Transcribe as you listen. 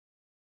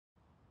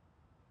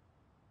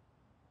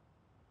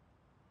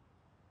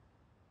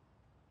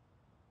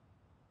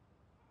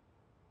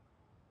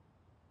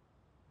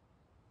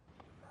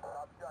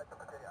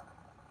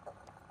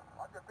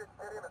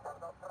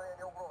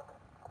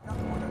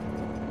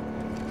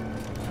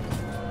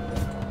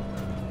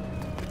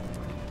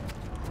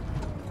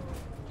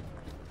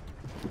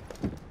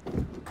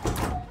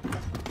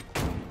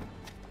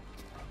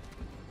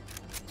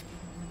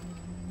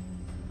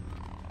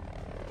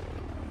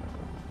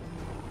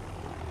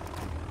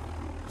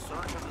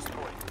Search and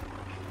destroy.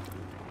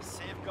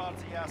 Safeguard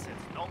the assets,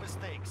 no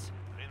mistakes.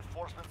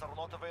 Reinforcements are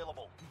not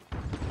available.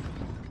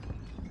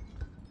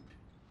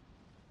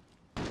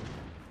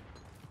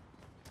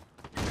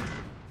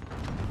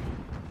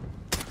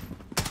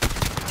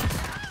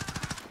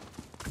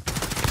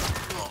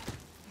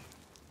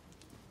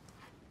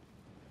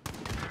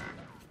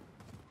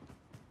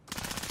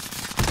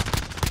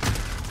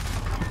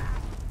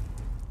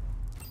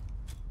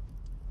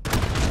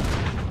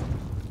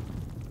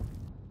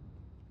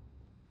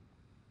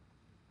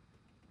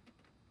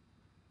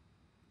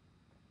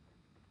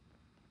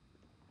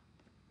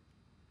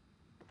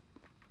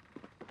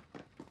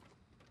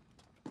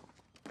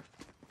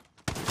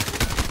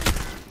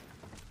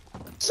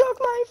 Suck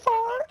my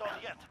fart! Not done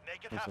yet.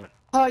 Make it happen.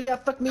 Oh yeah,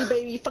 fuck me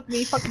baby, fuck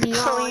me,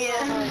 Oh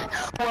yeah,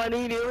 what are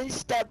you doing,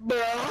 step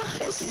bro?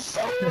 This is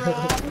so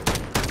wrong.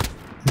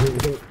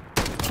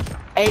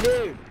 Hey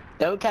dude,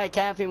 don't cut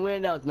camping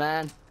windows,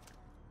 man.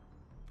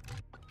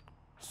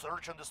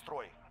 Search and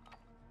destroy.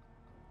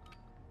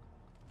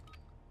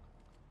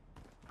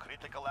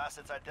 Critical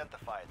assets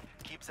identified.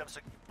 Keep them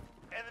secure.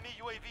 Enemy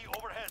UAV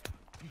overhead.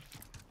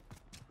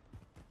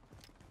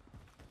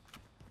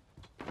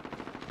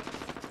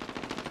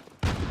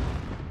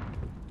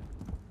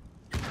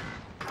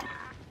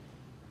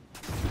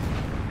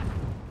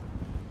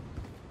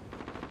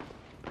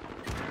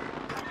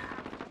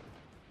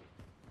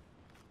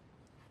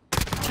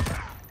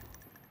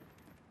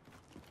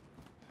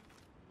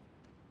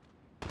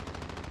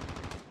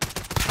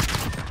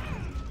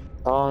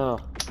 Oh,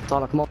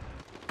 Tyler, come on.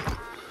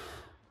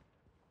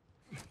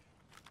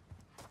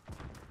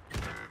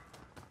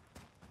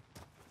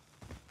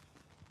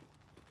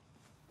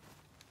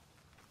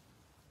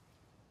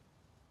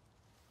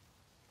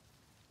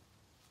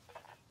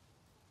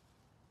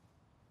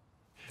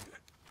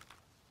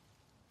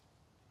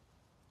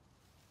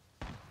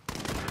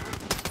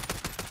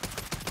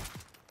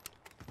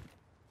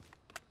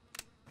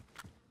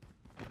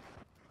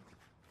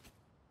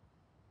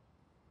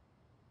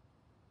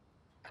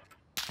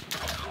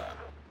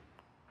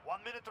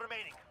 Minute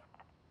remaining.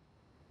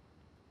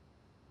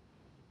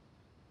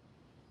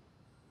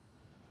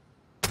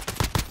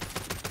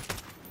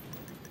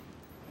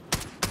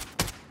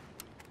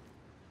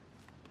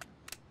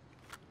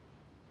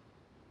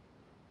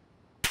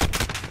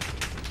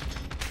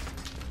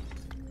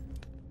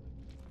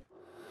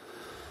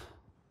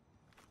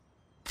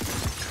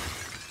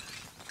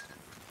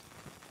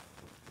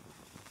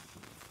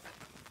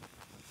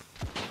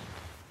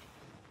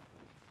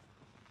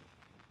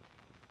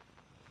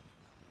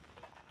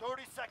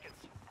 Seconds.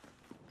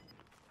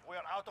 We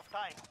are out of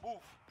time.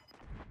 Move.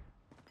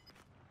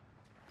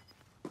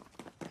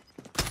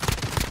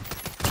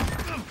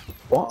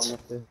 What?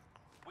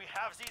 We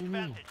have the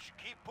advantage.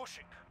 Keep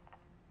pushing.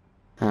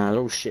 Ah,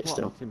 little shit What?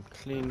 still. Him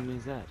cleaning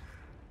his head.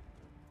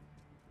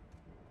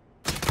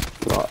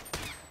 Right.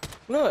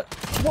 Look!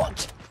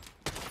 What?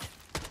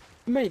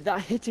 Mate,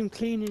 that hit him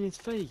clean in his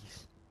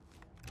face.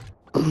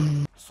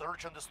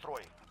 Search and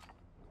destroy.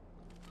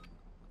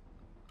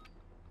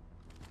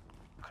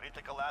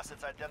 Critical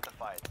assets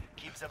identified.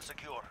 Keep them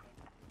secure.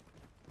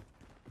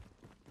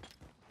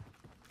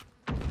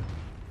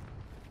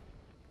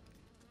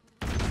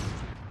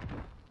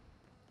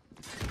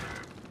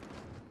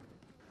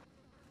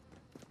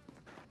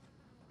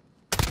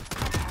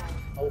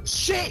 Oh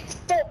shit!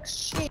 Fuck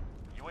shit!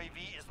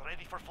 UAV is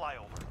ready for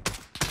flyover.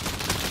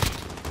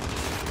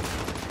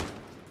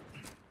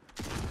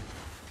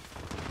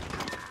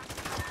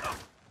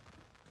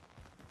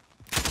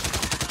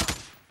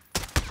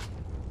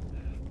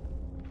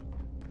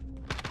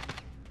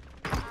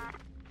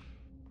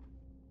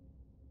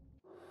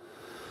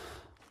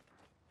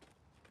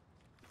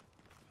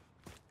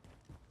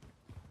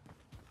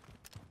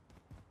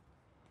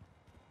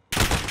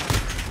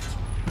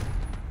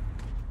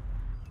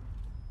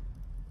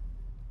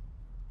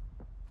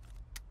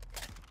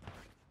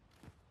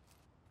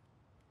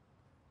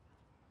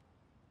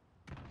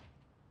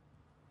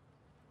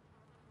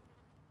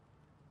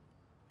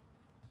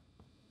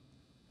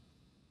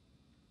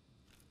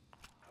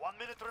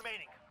 Minute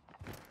remaining.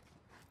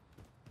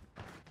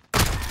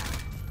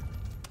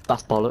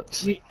 That's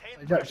bollocks. Is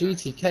that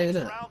GTK,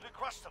 isn't it?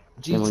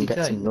 Everyone get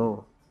to GTK.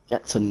 know.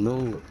 Get to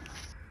know.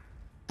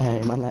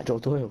 Hey man, that Joe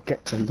Doyle,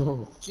 get to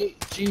know.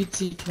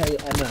 GTK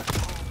MF.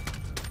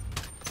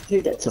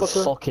 Get to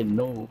fucking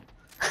know.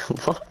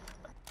 What?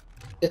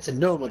 Get to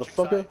know,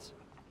 motherfucker.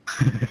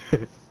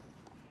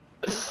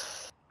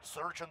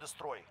 Search and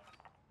destroy.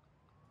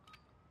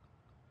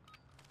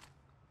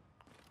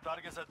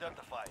 Targets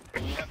identified.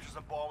 Capture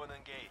the bomb and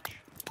engage.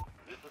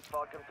 This is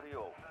Falcon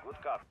 3-0. Good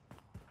copy.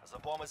 The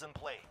bomb is in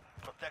play.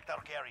 Protect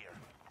our carrier.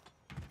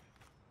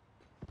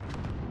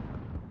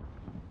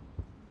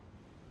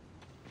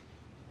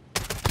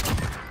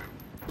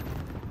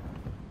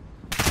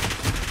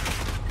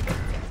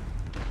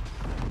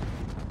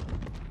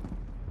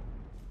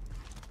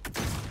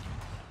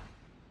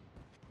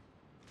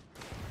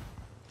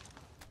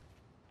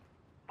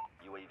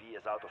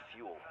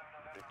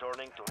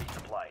 Returning to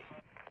resupply.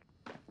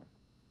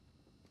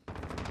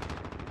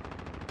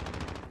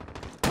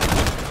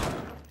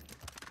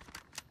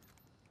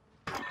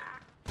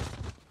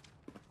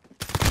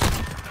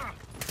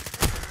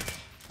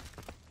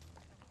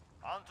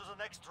 On to the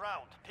next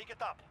round. Pick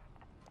it up.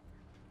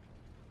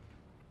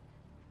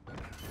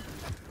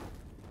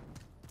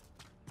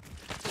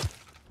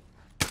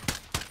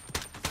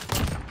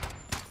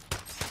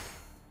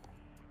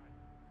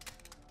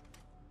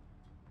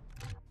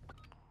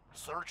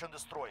 Search and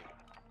destroy.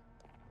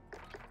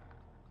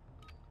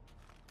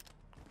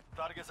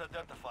 Targets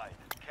identified.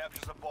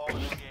 Capture the bomb and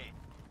engage.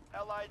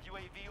 Allied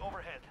UAV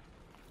overhead.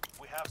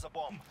 We have the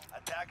bomb.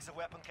 Attack the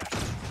weapon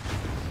cache.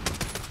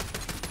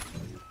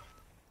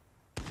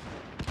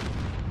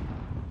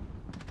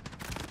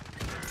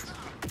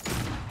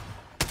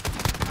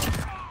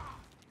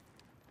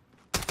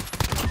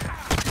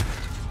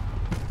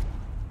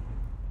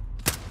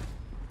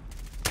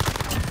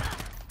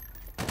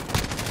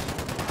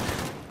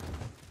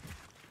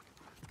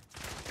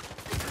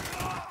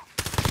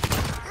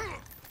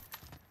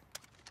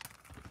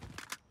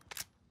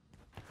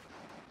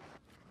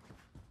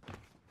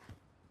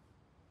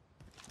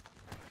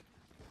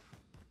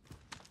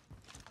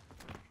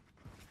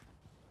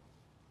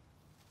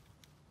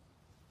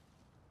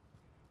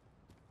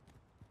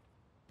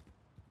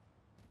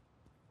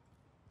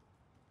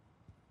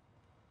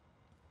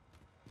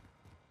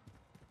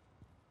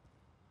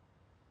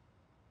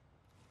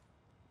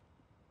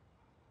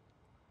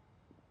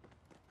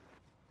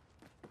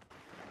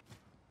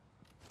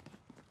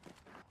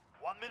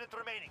 One minute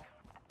remaining.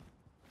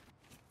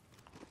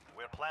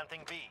 We're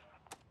planting B.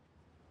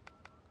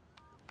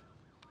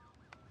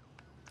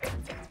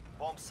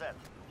 Bomb set.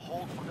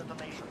 Hold for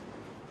detonation.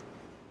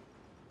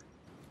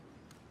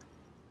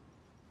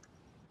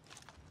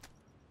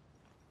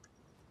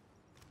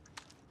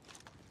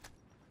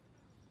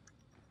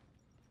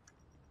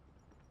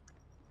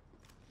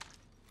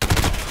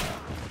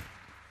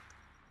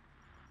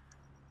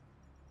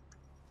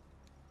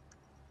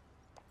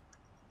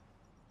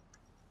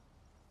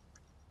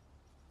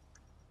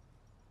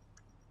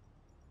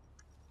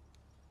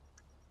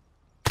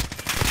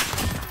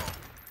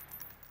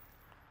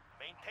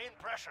 Maintain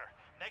pressure.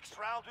 Next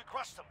round we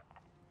crush them.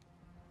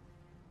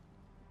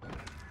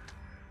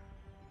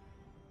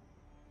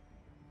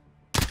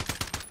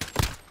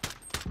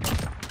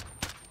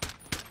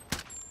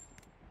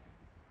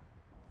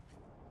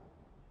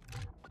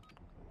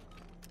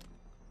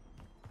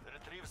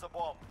 Retrieve the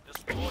bomb.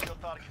 Destroy your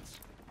targets.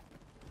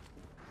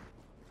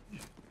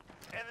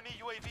 Enemy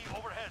UAV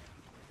overhead.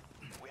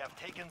 We have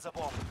taken the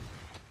bomb.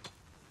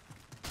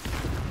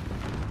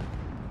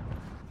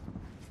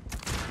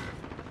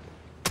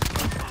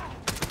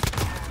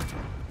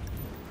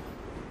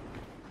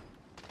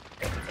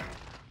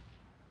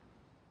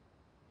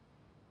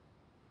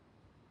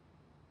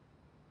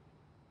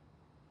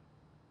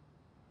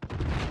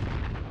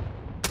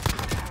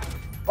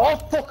 Oh,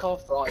 fuck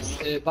off,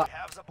 right, back. We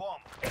have the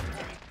bomb.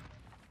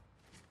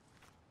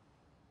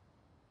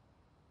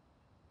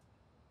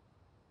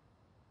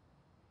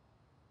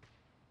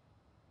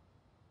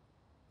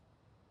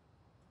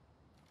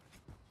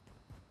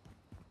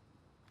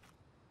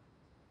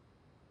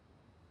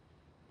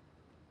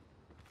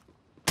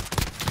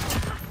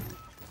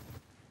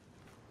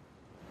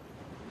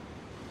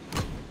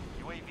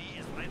 UAV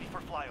is ready for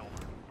flyover.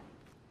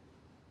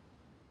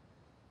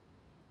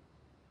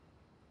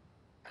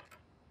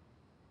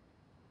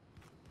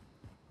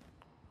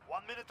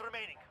 One minute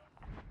remaining.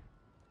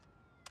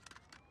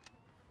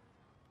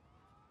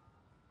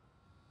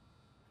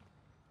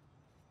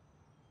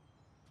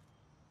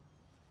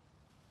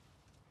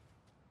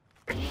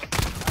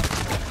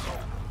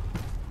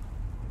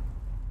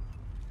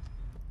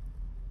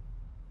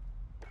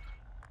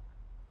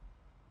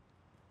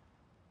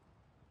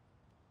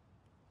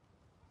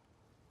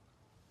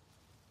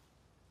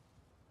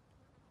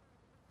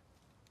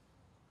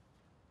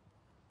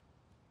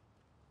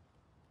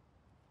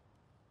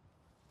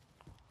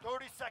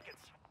 "30 seconds.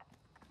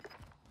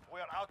 We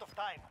are out of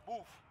time.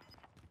 Move."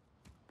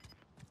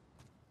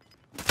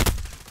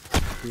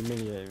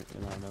 Humiliating,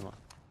 remember.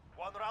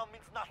 One round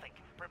means nothing.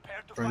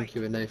 Prepare to Frank, fight.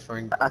 you and no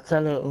Frank. I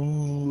tell her,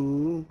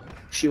 ooh,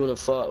 she wanna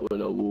fight with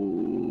her,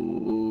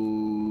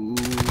 ooh.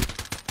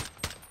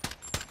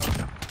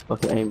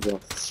 Fucking aim there,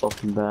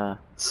 fucking bad.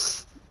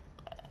 Switch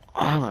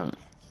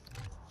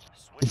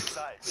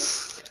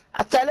sides.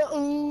 I tell her,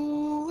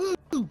 ooh.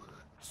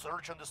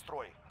 Search and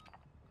destroy.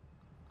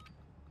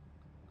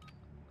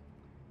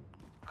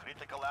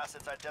 Critical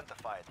assets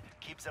identified.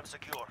 Keep them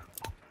secure.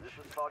 This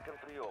is Falcon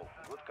 3-0.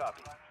 Good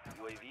copy.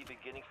 UAV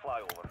beginning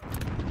flyover.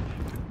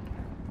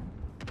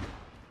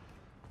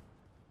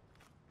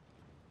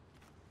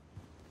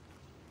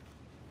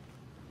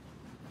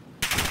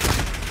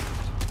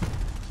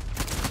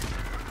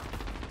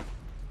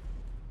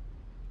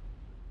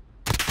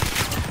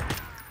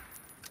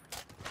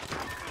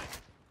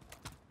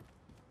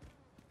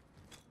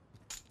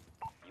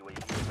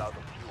 UAV is out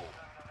of fuel.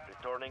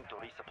 Returning to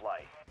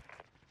resupply.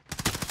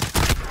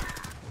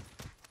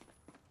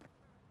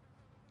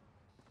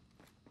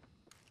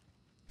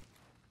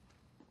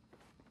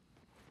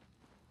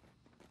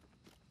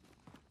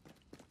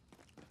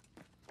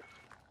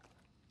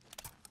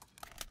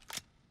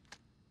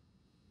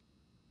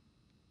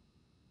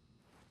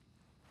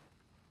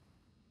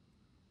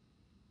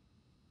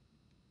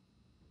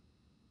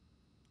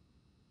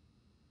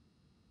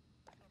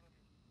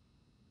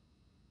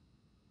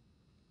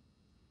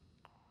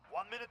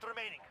 minute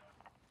remaining.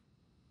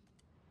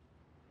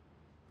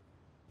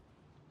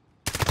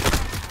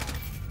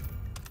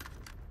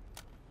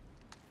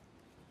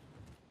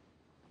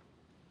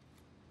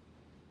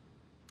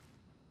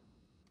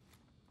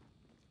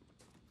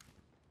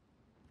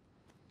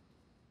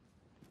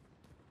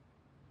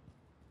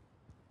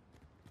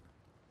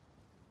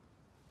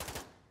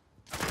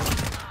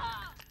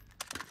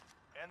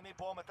 Enemy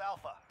bomb at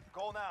Alpha.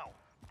 Go now.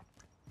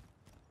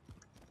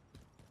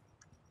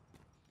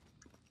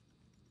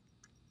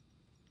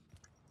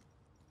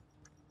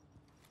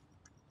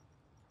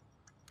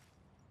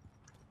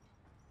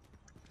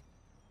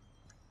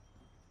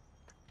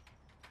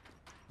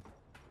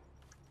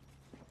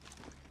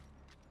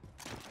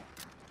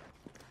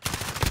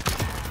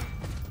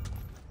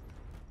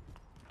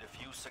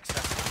 Defuse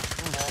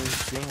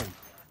successful. Damn.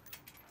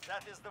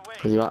 That is the way.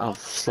 Because you might have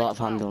sleight of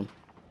hand on.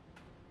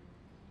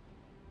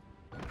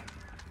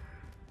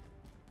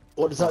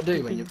 What does that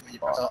do when you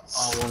press up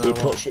He R101?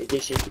 puts it,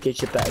 gives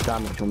you better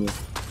damage on your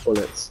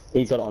bullets.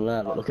 He's got it on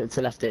there, look at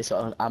the left, it's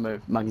got an ammo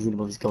magazine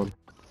above his gun.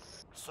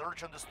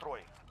 Search and destroy.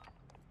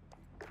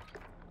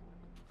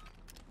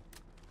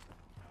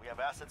 We have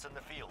assets in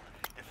the field.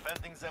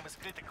 Defending them is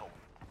critical.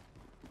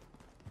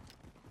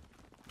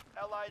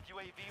 Allied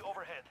UAV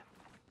overhead.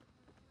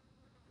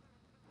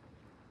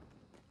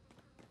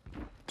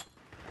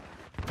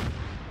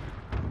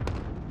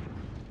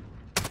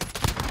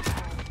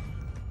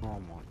 Oh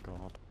my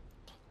god.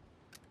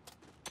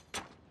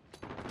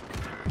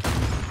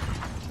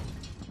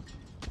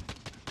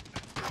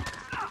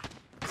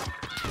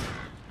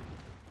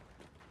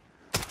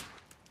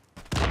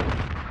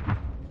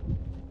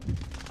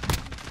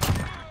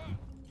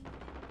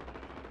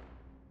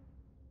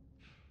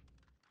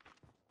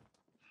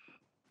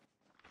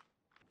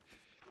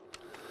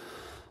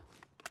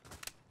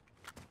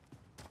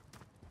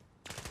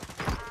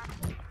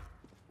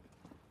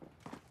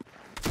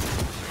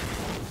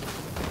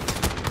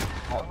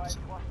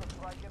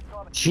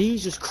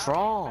 Jesus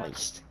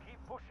Christ! Keep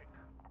pushing.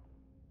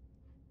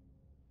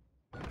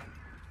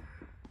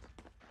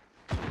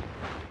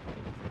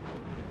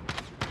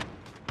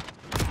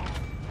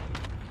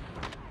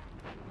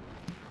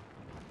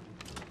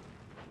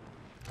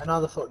 And how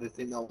the fuck do you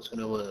think that was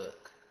gonna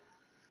work?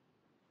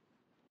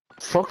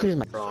 Fuck is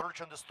my.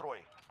 Search and destroy.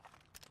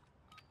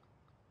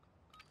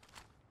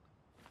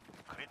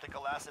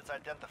 Critical assets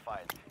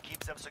identified.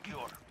 Keep them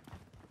secure.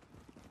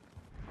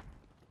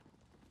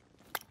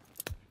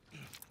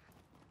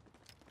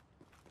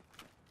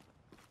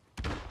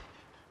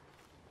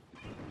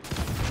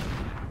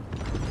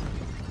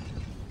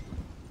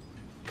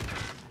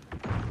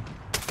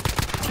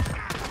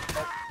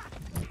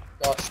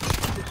 Gosh.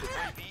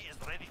 UAV is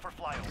ready for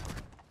flyover.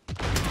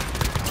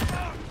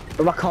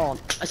 Oh, I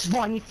can't. That's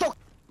fine, you fuck.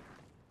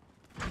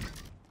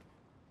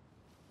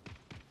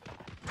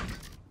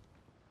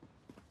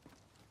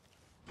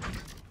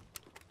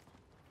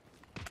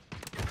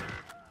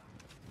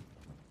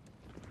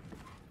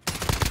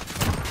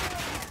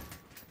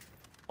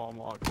 Oh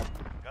my god.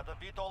 Got a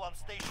VTOL on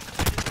station.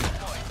 Ready to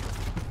deploy.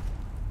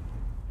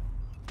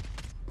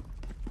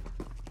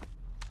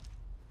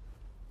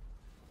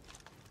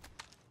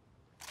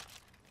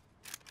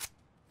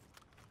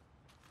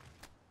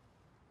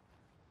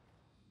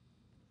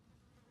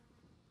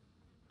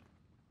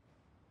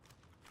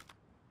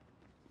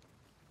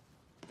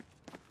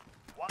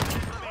 One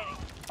minute remaining.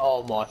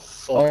 Oh my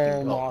fucking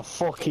Oh god. my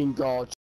fucking god.